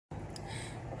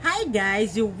Hi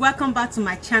guys, you're welcome back to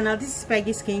my channel. This is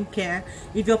Peggy Skincare.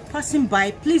 If you're passing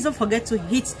by, please don't forget to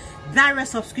hit that red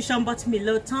subscription button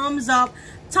below, thumbs up,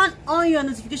 turn on your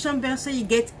notification bell so you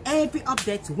get every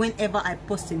update whenever I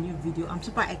post a new video. I'm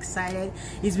super excited.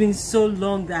 It's been so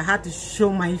long that I had to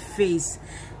show my face.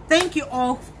 Thank you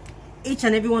all, each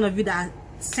and every one of you that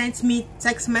sent me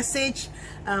text message,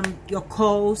 your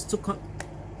calls to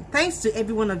thanks to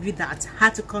every one of you that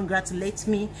had to congratulate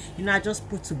me. You know, I just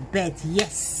put to bed.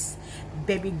 Yes,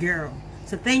 baby girl.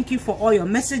 So thank you for all your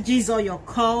messages, all your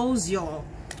calls, your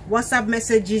WhatsApp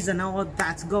messages and all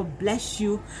that. God bless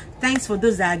you. Thanks for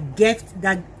those that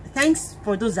thanks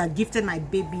for those that gifted my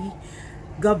baby.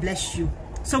 God bless you.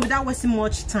 So without wasting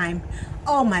much time,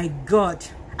 oh my God,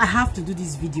 I have to do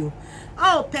this video.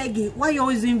 Oh Peggy, why are you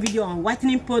always doing video on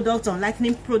whitening products, on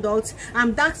lightening products?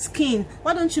 I'm dark skin.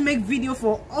 Why don't you make video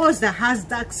for us that has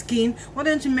dark skin? Why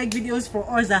don't you make videos for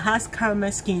us that has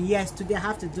caramel skin? Yes, today I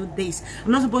have to do this.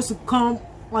 I'm not supposed to come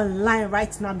online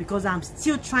right now because I'm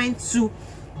still trying to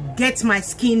get my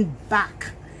skin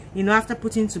back. You know, after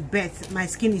putting to bed, my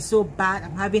skin is so bad.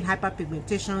 I'm having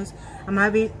hyperpigmentations, I'm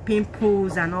having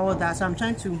pimples and all that. So I'm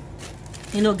trying to,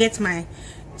 you know, get my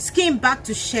skin back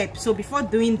to shape. So before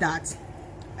doing that,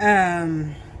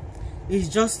 it's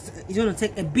going to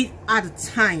take a bit at a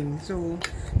time, so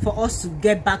for us to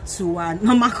get back to our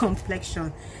normal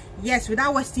complexion. Yes,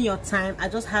 without wasting your time, I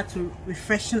just had to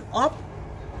refreshen up.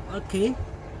 Okay,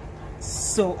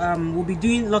 so we'll be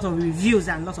doing a lot of reviews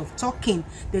and a lot of talking.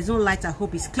 There's no light. I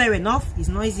hope it's clear enough. It's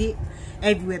noisy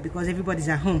everywhere because everybody's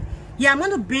at home. Yeah, I'm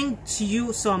going to bring to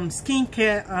you some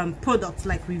skincare products,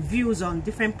 like reviews on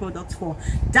different products for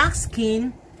dark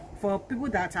skin, for people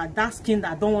that are dark skin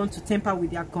that don't want to tamper with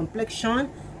their complexion,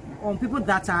 on people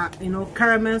that are, you know,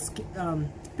 caramel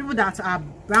skin, people that are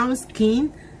brown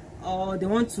skin, or they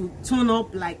want to tone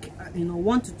up, like you know,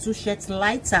 1 to 2 shades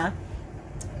lighter.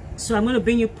 So I'm going to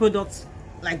bring you products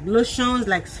like lotions,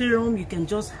 like serum. You can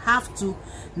just have to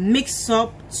mix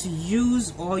up to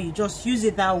use, or you just use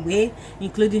it that way,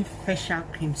 including facial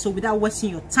cream. So without wasting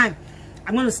your time,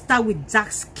 I'm going to start with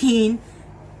dark skin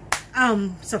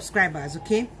subscribers.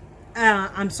 Okay,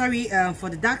 I'm sorry for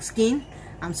the dark skin.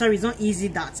 I'm sorry, it's not easy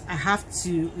that I have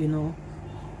to, you know,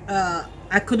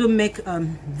 I couldn't make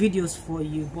videos for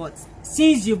you, but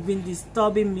since you've been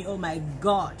disturbing me, oh my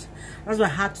God, that's why I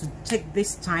had to take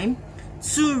this time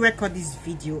to record this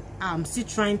video. I'm still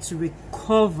trying to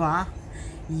recover.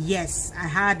 Yes, I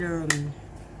had a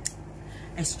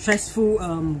stressful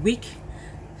week,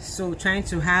 so trying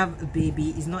to have a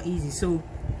baby is not easy, so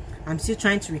I'm still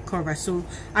trying to recover. So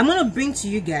I'm going to bring to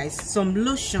you guys some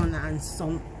lotion and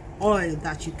some oil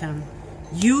that you can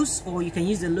use, or you can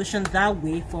use the lotion that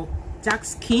way for dark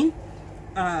skin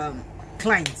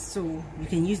clients. So you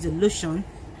can use the lotion,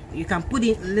 you can put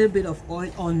in a little bit of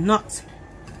oil or not.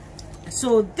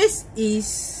 So this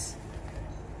is,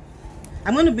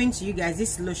 I'm going to bring to you guys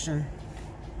this lotion.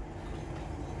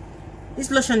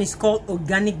 This lotion is called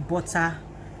Organic Butter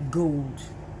Gold.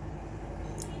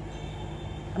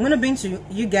 I'm going to bring to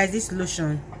you guys this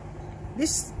lotion.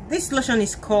 This lotion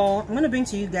is called, I'm going to bring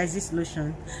to you guys this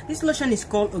lotion. This lotion is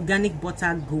called Organic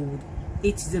Butter Gold.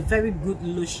 It is a very good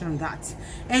lotion that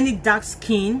any dark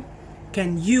skin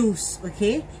can use.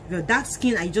 Okay, if you're dark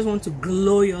skin and you just want to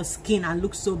glow your skin and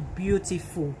look so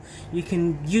beautiful, you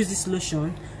can use this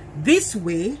lotion this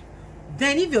way.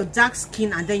 Then if you're dark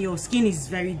skin and then your skin is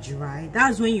very dry,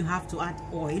 that's when you have to add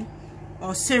oil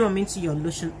or serum into your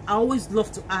lotion. I always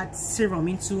love to add serum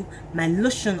into my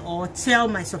lotion, or tell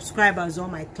my subscribers or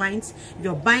my clients, if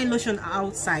you're buying lotion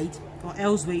outside or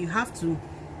elsewhere, you have to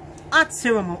add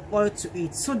serum or oil to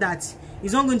it, so that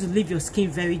it's not going to leave your skin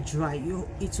very dry.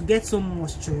 It will get so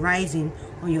moisturizing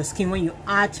on your skin when you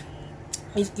add.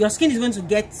 Your skin is going to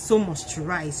get so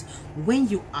moisturized when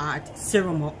you add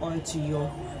serum or oil to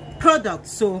your product.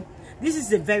 So this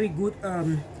is a very good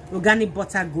Organic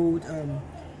Butter Gold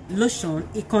lotion.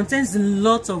 It contains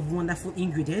lots of wonderful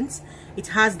ingredients. It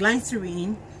has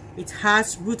glycerin, it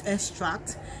has root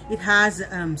extract, it has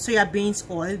soya beans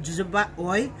oil, jojoba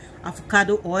oil,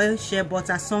 avocado oil, shea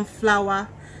butter, sunflower.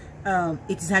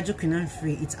 It is hydroquinone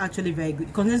free. It's actually very good.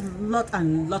 It contains lot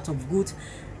of good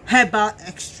herbal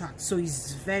extract, so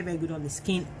it's very good on the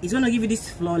skin. It's going to give you this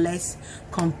flawless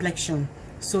complexion,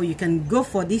 so you can go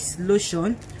for this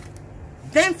lotion.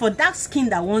 Then for dark skin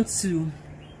that want to,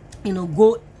 you know,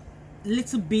 go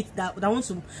little bit, that want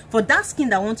to, for dark skin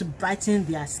that want to brighten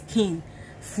their skin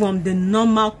from the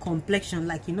normal complexion,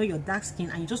 like, you know, your dark skin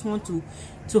and you just want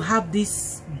to have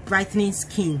this brightening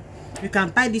skin, you can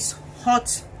buy this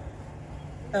hot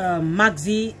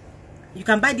maxi. You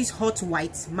can buy this hot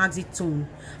white maxi tone.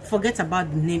 Forget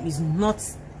about the name, it's not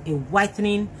a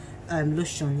whitening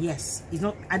lotion. Yes, it's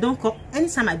not, I don't call,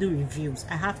 anytime I do reviews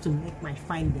I have to make my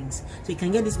findings, so you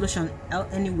can get this lotion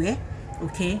anywhere.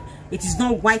 Okay, it is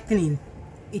not whitening,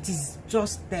 it is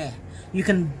just there. You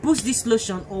can boost this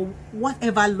lotion or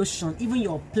whatever lotion, even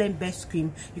your plain best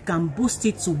cream, you can boost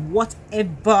it to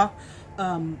whatever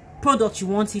product you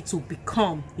want it to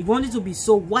become. If you want it to be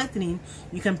so whitening,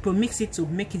 you can premix it to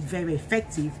make it very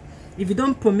effective. If you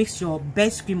don't premix your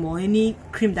best cream or any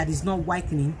cream that is not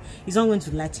whitening, it's not going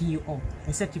to lighten you up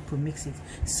except you premix it.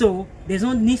 So there's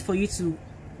no need for you to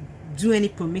do any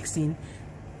premixing.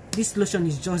 This lotion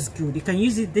is just good. You can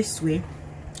use it this way,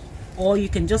 or you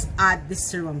can just add this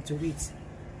serum to it.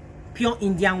 Pure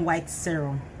Indian white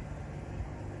serum.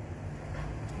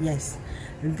 Yes,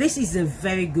 this is a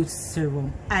very good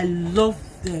serum. I love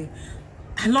the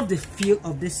feel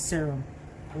of this serum.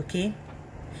 Okay,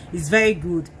 it's very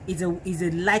good. It's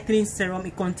a lightening serum.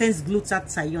 It contains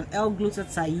glutathione,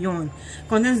 L-glutathione.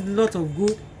 Contains a lot of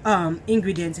good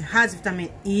ingredients. It has vitamin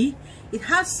E. It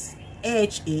has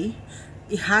AHA.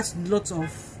 It has lots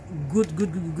of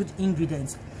good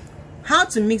ingredients. How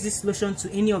to mix this lotion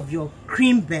to any of your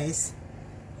cream base?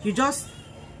 You just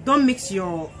don't mix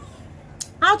your,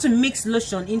 how to mix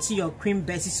lotion into your cream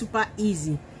base is super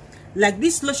easy. Like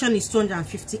this lotion is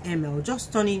 250 ml.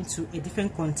 Just turn it into a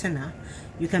different container.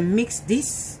 You can mix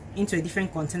this into a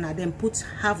different container, then put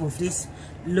half of this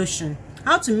lotion.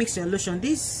 How to mix your lotion?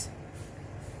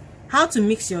 How to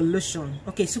mix your lotion?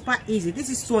 Okay, super easy. This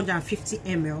is 250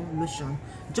 ml lotion.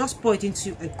 Just pour it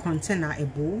into a container, a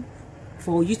bowl,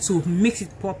 for you to mix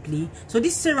it properly. So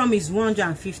this serum is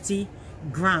 150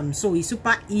 grams, so it's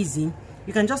super easy.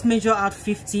 You can just measure out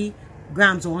 50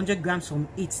 grams or 100 grams from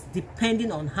it, depending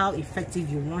on how effective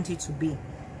you want it to be.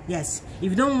 Yes,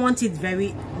 if you don't want it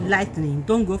very lightening,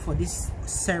 don't go for this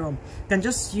serum. You can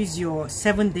just use your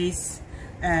 7 days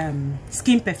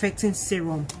skin perfecting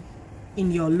serum in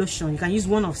your lotion. You can use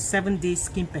one of 7 days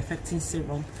skin perfecting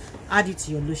serum, add it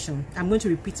to your lotion. I'm going to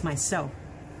repeat myself.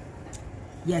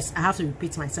 Yes, I have to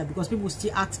repeat myself because people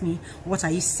still ask me, what are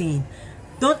you saying?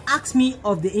 Don't ask me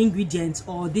of the ingredients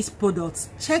or these products.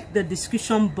 Check the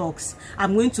description box.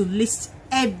 I'm going to list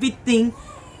everything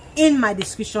in my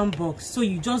description box, so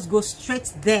you just go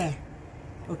straight there.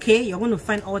 Okay, you're going to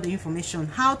find all the information.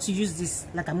 How to use this,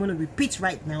 like I'm going to repeat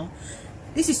right now.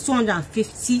 This is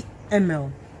 250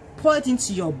 ml. Pour it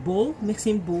into your bowl,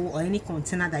 mixing bowl, or any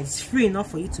container that is free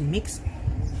enough for you to mix.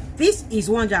 This is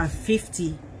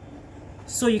 150,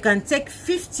 so you can take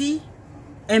 50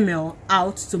 ml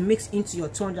out to mix into your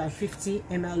 250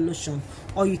 ml lotion,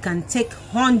 or you can take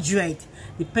 100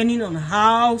 depending on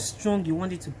how strong you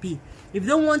want it to be. If you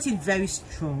don't want it very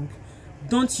strong,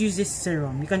 don't use this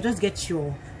serum. You can just get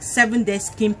your 7 day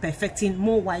skin perfecting,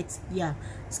 more white, yeah,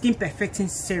 skin perfecting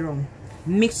serum,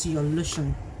 mix your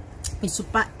lotion. It's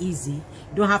super easy.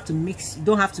 You don't have to mix, you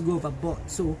don't have to go overboard.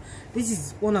 So this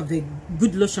is one of the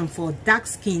good lotion for dark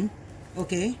skin.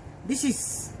 Okay, this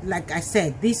is, like I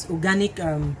said, this organic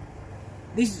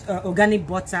organic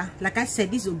butter. Like I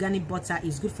said, this organic butter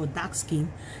is good for dark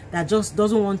skin that just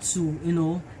doesn't want to, you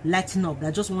know, lighten up,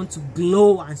 that just want to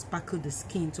glow and sparkle the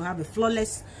skin, to have a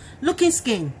flawless looking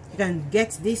skin. You can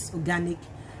get this organic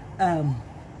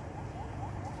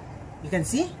you can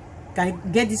see, can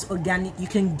get this organic, you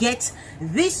can get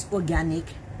this organic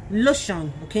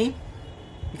lotion. Okay,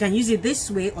 you can use it this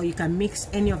way, or you can mix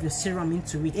any of your serum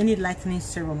into it, any lightening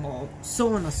serum or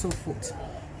so on and so forth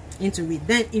into it.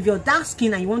 Then if you're dark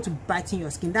skin and you want to brighten your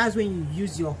skin, that's when you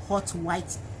use your hot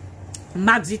white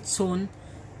maxi tone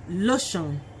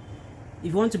lotion. If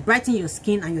you want to brighten your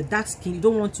skin and you're dark skin, you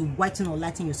don't want to whiten or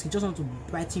lighten your skin, just want to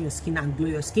brighten your skin and glow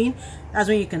your skin, that's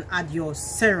when you can add your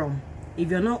serum. If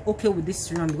you're not okay with this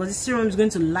serum, because this serum is going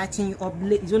to lighten you up,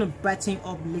 it's going to brighten you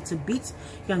up a little bit,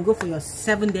 you can go for your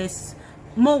 7 days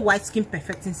more white skin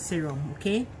perfecting serum.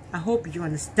 Okay, I hope you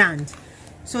understand.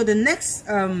 So the next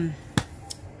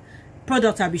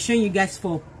product I'll be showing you guys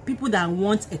for people that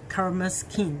want a caramel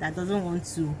skin, that doesn't want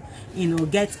to, you know,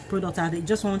 get product out, they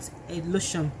just want a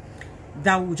lotion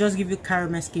that will just give you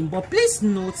caramel skin. But please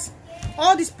note,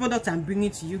 all these products I'm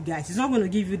bringing to you guys is not going to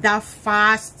give you that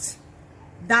fast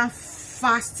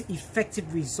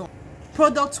effective result.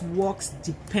 Product works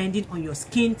depending on your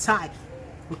skin type.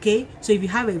 Okay, so if you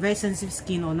have a very sensitive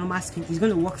skin or normal skin, it's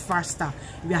going to work faster.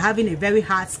 If you're having a very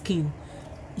hard skin,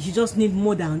 you just need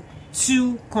more than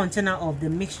 2 containers of the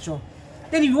mixture.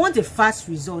 Then if you want a fast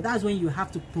result, that's when you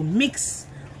have to mix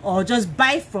or just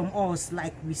buy from us.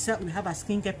 Like we have a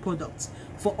skincare product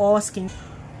for all skin.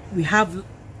 We have,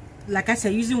 like I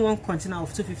said, using 1 container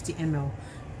of 250 ml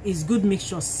is good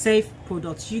mixture, safe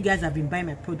products. You guys have been buying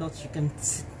my products, you can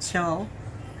tell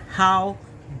how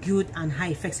good and how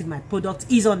effective my product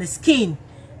is on the skin.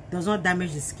 Does not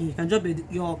damage the skin. You can drop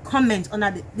your comment under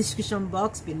the description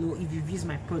box below if you've used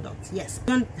my product. Yes,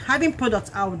 having products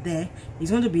out there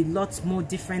is going to be lots more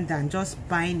different than just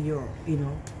buying your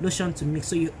lotion to mix.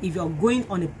 So if you're going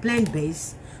on a plain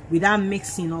base without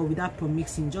mixing or without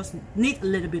pro-mixing, just need a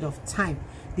little bit of time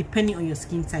depending on your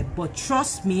skin type. But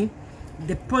trust me,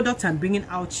 the product I'm bringing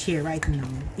out here right now,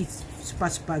 it's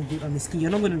super good on the skin.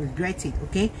 You're not going to regret it.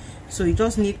 Okay, so you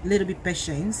just need a little bit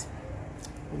patience.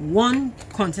 1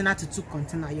 container to 2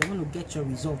 container, you're going to get your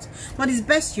results. But it's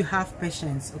best you have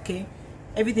patience. Okay,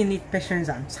 everything needs patience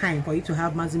and time for you to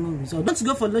have maximum results. Don't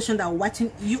go for lotion that will whiten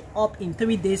you up in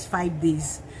 3 days, 5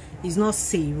 days. It's not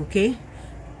safe. Okay,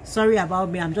 sorry about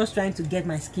me, I'm just trying to get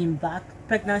my skin back.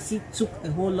 Pregnancy took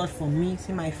a whole lot from me.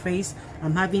 See my face,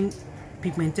 I'm having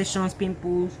pigmentations,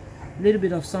 pimples, a little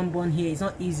bit of sunburn here. It's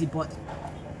not easy, but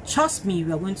trust me,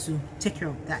 we are going to take care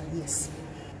of that. Yes.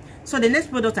 So the next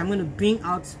product I'm going to bring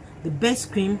out, the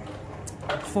best cream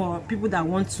for people that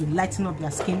want to lighten up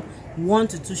their skin, 1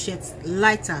 to 2 shades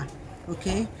lighter.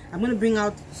 Okay, I'm going to bring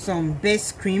out some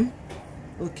best cream.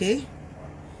 Okay,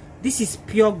 this is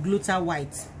pure Gluta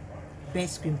white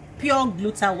best cream, pure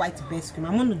Gluta white best cream.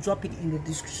 I'm going to drop it in the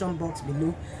description box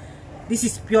below. This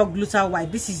is pure Gluta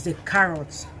white. This is the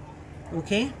carrot.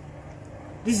 Okay,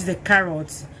 this is the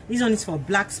carrot. This one is for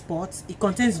black spots. It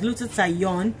contains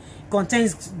glutathione,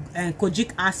 contains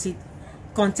kojic acid,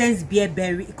 contains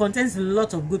bearberry. It contains a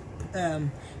lot of good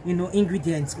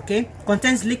ingredients. Okay,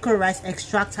 contains licorice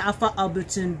extract, alpha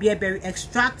arbutin, bearberry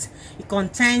extract. It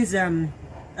contains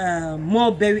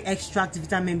mulberry extract,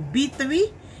 vitamin B3.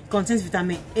 It contains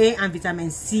vitamin A and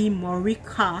vitamin C.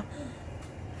 Morica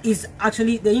is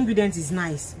actually, the ingredient is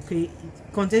nice. Okay,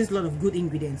 it contains a lot of good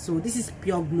ingredients. So this is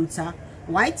pure Gluta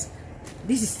white.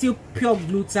 This is still pure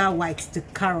Gluta white, the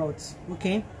carrot.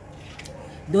 Okay,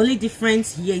 the only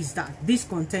difference here is that this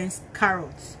contains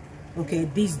carrots. Okay,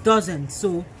 this doesn't.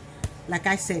 So like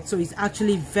I said, so it's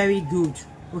actually very good.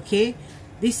 Okay,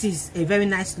 this is a very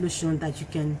nice lotion that you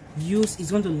can use.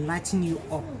 It's going to lighten you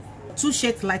up. 2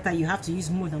 shades lighter, you have to use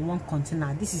more than 1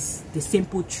 container. This is the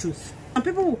simple truth. Some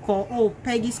people will call, oh,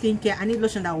 Peggy skincare, I need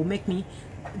lotion that will make me,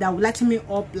 that will lighten me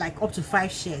up like up to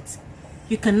 5 shades.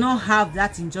 You cannot have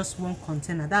that in just 1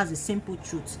 container. That's the simple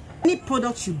truth. Any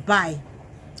product you buy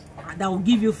that will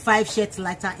give you 5 shades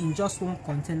lighter in just 1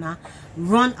 container,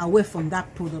 run away from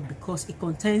that product because it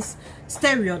contains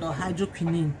steroid or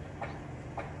hydroquinone.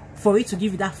 For it to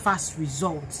give you that fast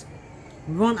result,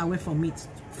 run away from it.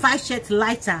 5 shades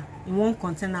lighter in 1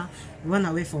 container, run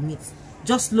away from it.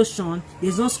 Just lotion.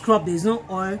 There's no scrub, there's no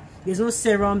oil, there's no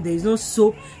serum, there's no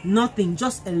soap, nothing.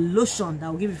 Just a lotion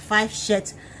that will give you 5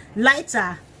 shades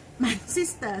lighter. My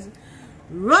sisters,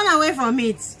 run away from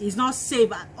it. It's not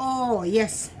safe at all.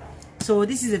 Yes, so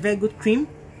this is a very good cream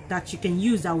that you can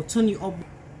use that will tone you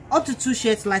up to 2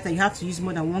 shades lighter. You have to use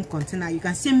more than 1 container. You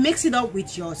can still mix it up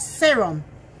with your serum,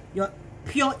 your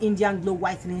pure Indian Glow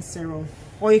whitening serum,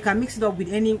 or you can mix it up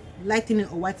with any lightening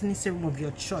or whitening serum of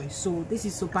your choice. So this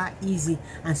is super easy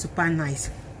and super nice.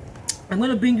 I'm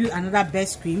going to bring you another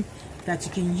best cream that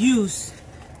you can use.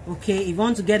 Okay, if you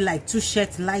want to get like 2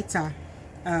 shades lighter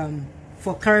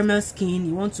for caramel skin,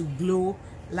 you want to glow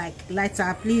like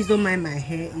lighter, please don't mind my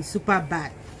hair, it's super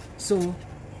bad. So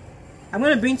I'm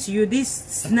going to bring to you this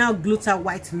Snail Gluta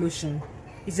white lotion.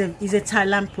 It's a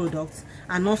Thailand product,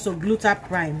 and also Gluta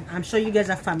Prime. I'm sure you guys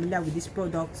are familiar with this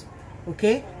product.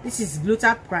 Okay, this is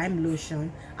Gluta Prime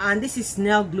lotion, and this is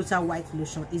Snail Gluta white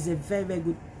lotion. It's a very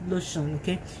good lotion.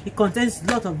 Okay, it contains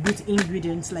a lot of good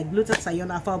ingredients like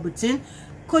glutathione, alpha arbutin,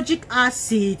 kojic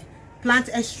acid, plant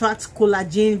extract,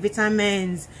 collagen,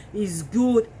 vitamins. Is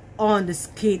good on the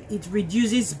skin. It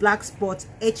reduces black spots,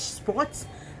 age spots,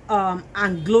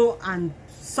 and glow and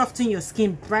soften your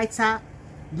skin. Brighter,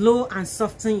 glow and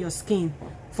soften your skin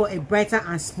for a brighter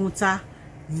and smoother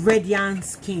radiant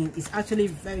skin. It's actually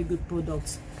very good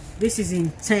product. This is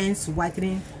intense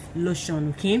whitening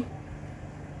lotion. Okay,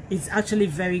 it's actually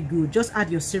very good. Just add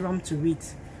your serum to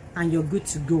it and you're good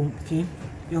to go. Okay,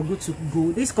 you're good to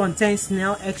go. This contains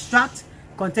snail extract,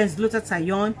 contains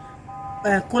glutathione,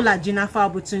 collagen, alpha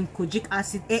arbutin, kojic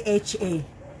acid, AHA.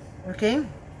 Okay,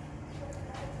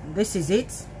 this is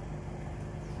it.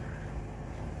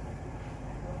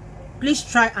 Please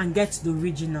try and get the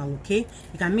original. Okay,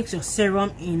 you can mix your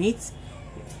serum in it.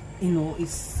 You know,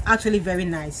 it's actually very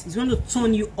nice. It's going to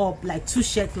tone you up like 2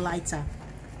 shades lighter.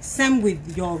 Same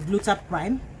with your Gluta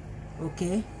Prime.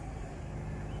 Okay,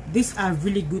 these are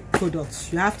really good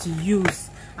products. You have to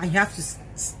use and you have to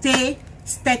stay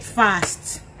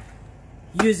steadfast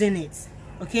using it.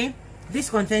 Okay, This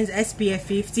contains SPF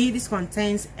 50. This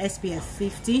contains SPF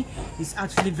 50. It's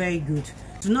actually very good.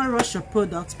 Do not rush your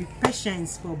products. Be patient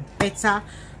for better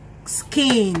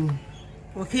skin.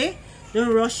 Okay,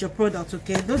 don't rush your products.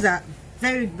 Okay, those are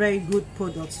very, very good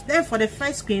products. Then for the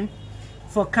face cream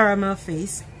for caramel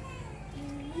face,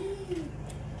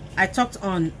 I talked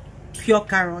on pure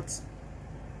carrot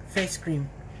face cream.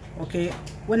 Okay,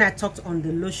 when I talked on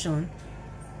the lotion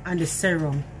and the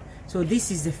serum. So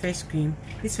this is the face cream.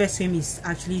 This face cream is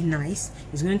actually nice.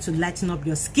 It's going to lighten up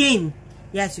your skin.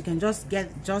 Yes, you can just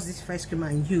get just this face cream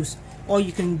and use, or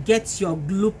you can get your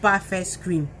Glupa face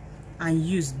cream and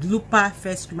use Glupa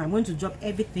face cream. I'm going to drop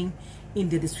everything in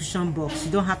the description box.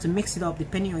 You don't have to mix it up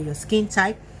depending on your skin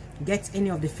type. Get any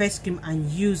of the face cream and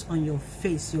use on your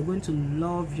face. You're going to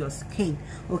love your skin.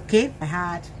 Okay, I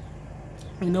had,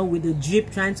 you know, with the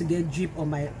drip, trying to get drip on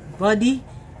my body.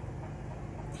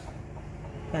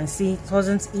 You can see it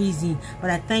wasn't easy, but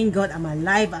I thank God I'm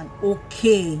alive and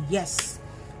okay. Yes,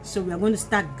 so we are going to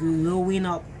start glowing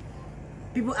up.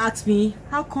 People ask me,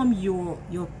 how come you're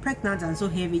pregnant and so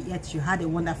heavy yet you had a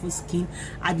wonderful skin?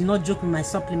 I did not joke with my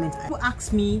supplement. People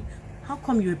ask me, how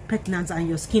come you're pregnant and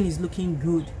your skin is looking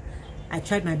good? I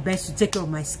tried my best to take care of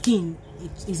my skin.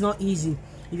 It's not easy.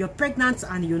 If you're pregnant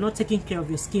and you're not taking care of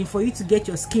your skin, for you to get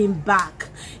your skin back,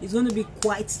 it's going to be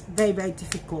quite very, very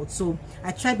difficult. So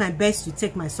I tried my best to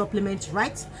take my supplements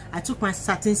right. I took my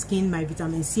satin skin, my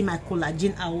vitamin C, my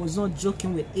collagen. I was not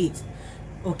joking with it.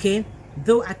 Okay,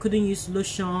 though I couldn't use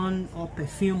lotion or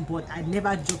perfume, but I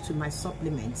never joked with my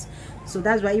supplements. So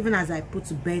that's why even as I put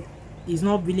to bed, it's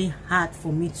not really hard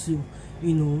for me to,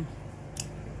 you know,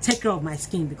 take care of my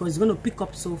skin, because it's going to pick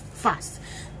up so fast.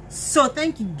 So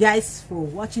thank you guys for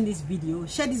watching this video.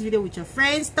 Share this video with your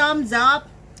friends. Thumbs up,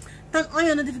 turn on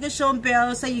your notification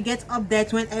bell so you get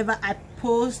updates whenever I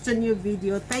post a new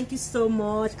video. Thank you so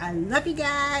much. I love you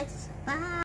guys. Bye.